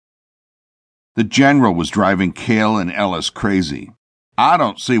The general was driving Cale and Ellis crazy. "I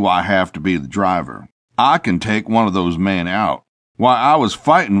don't see why I have to be the driver. I can take one of those men out. Why, I was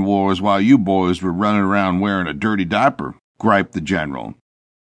fighting wars while you boys were running around wearing a dirty diaper," griped the general.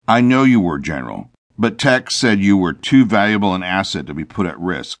 "I know you were, General, but Tex said you were too valuable an asset to be put at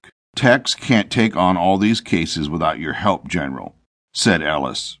risk. Tex can't take on all these cases without your help, General," said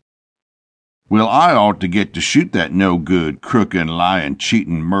Ellis. "Well, I ought to get to shoot that no-good, crooked, lying,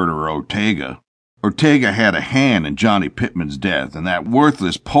 cheating murderer Ortega. Ortega had a hand in Johnny Pittman's death, and that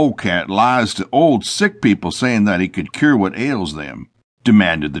worthless polecat lies to old sick people saying that he could cure what ails them,"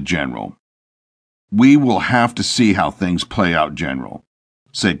 demanded the general. "We will have to see how things play out, General,"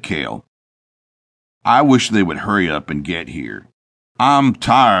 said Cale. "I wish they would hurry up and get here. I'm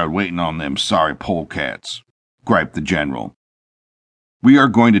tired waiting on them sorry polecats," griped the general. "We are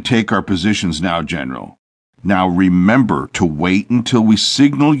going to take our positions now, General. Now remember to wait until we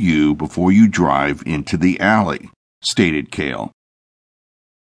signal you before you drive into the alley," stated Cale.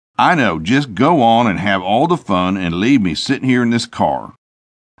 "I know, just go on and have all the fun and leave me sitting here in this car.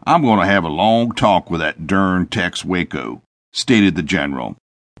 I'm going to have a long talk with that darn Tex Waco," stated the general.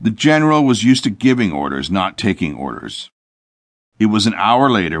 The general was used to giving orders, not taking orders. It was an hour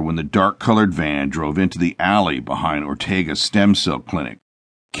later when the dark-colored van drove into the alley behind Ortega's stem cell clinic.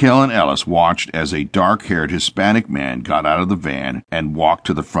 Cale and Ellis watched as a dark-haired Hispanic man got out of the van and walked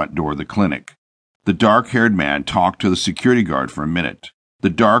to the front door of the clinic. The dark-haired man talked to the security guard for a minute. The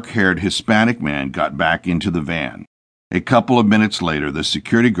dark-haired Hispanic man got back into the van. A couple of minutes later, the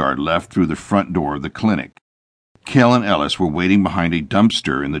security guard left through the front door of the clinic. Cale and Ellis were waiting behind a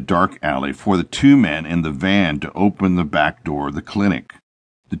dumpster in the dark alley for the two men in the van to open the back door of the clinic.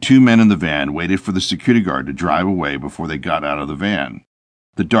 The two men in the van waited for the security guard to drive away before they got out of the van.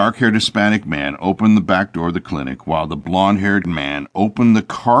 The dark-haired Hispanic man opened the back door of the clinic while the blonde-haired man opened the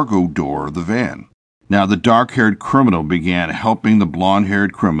cargo door of the van. Now the dark-haired criminal began helping the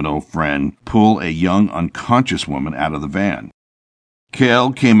blonde-haired criminal friend pull a young unconscious woman out of the van.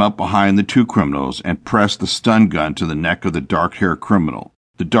 Cale came up behind the two criminals and pressed the stun gun to the neck of the dark-haired criminal.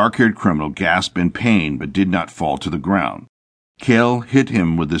 The dark-haired criminal gasped in pain but did not fall to the ground. Cale hit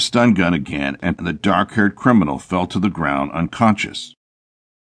him with the stun gun again, and the dark-haired criminal fell to the ground unconscious.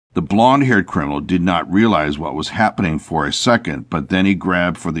 The blonde-haired criminal did not realize what was happening for a second, but then he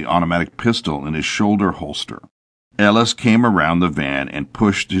grabbed for the automatic pistol in his shoulder holster. Ellis came around the van and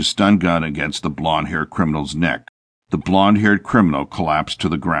pushed his stun gun against the blonde-haired criminal's neck. The blonde-haired criminal collapsed to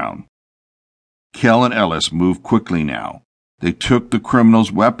the ground. Cale and Ellis moved quickly now. They took the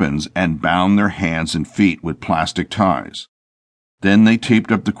criminal's weapons and bound their hands and feet with plastic ties. Then they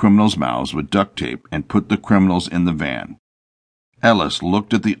taped up the criminals' mouths with duct tape and put the criminals in the van. Ellis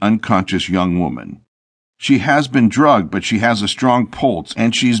looked at the unconscious young woman. "She has been drugged, but she has a strong pulse,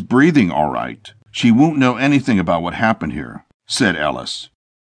 and she's breathing all right. She won't know anything about what happened here," said Ellis.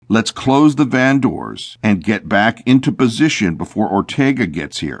 "Let's close the van doors and get back into position before Ortega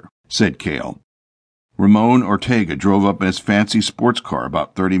gets here," said Cale. Ramon Ortega drove up in his fancy sports car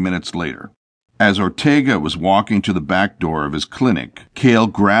about 30 minutes later. As Ortega was walking to the back door of his clinic, Cale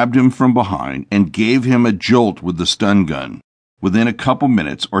grabbed him from behind and gave him a jolt with the stun gun. Within a couple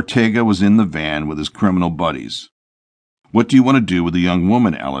minutes, Ortega was in the van with his criminal buddies. "What do you want to do with the young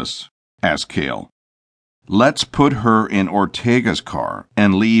woman, Ellis?" asked Cale. "Let's put her in Ortega's car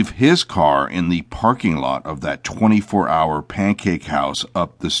and leave his car in the parking lot of that 24-hour pancake house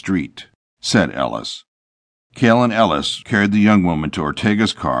up the street," said Ellis. Cale and Ellis carried the young woman to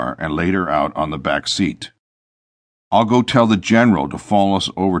Ortega's car and laid her out on the back seat. "I'll go tell the general to follow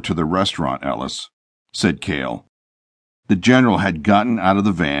us over to the restaurant, Ellis," said Cale. The general had gotten out of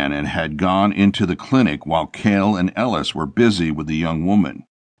the van and had gone into the clinic while Cale and Ellis were busy with the young woman.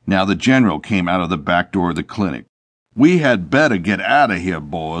 Now the general came out of the back door of the clinic. "We had better get out of here,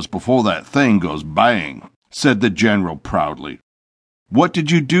 boys, before that thing goes bang," said the general proudly. "What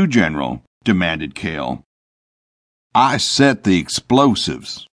did you do, General?" demanded Cale. "I set the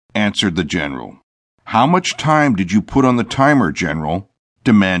explosives," answered the general. "How much time did you put on the timer, General?"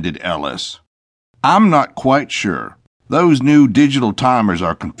 demanded Ellis. "I'm not quite sure. Those new digital timers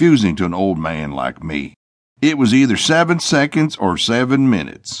are confusing to an old man like me. It was either 7 seconds or 7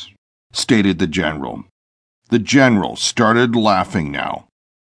 minutes, stated the general. The general started laughing now.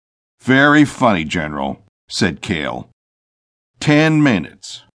 "Very funny, General," said Cale. 10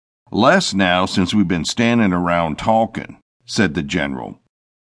 minutes. Less now since we've been standing around talking, said the general.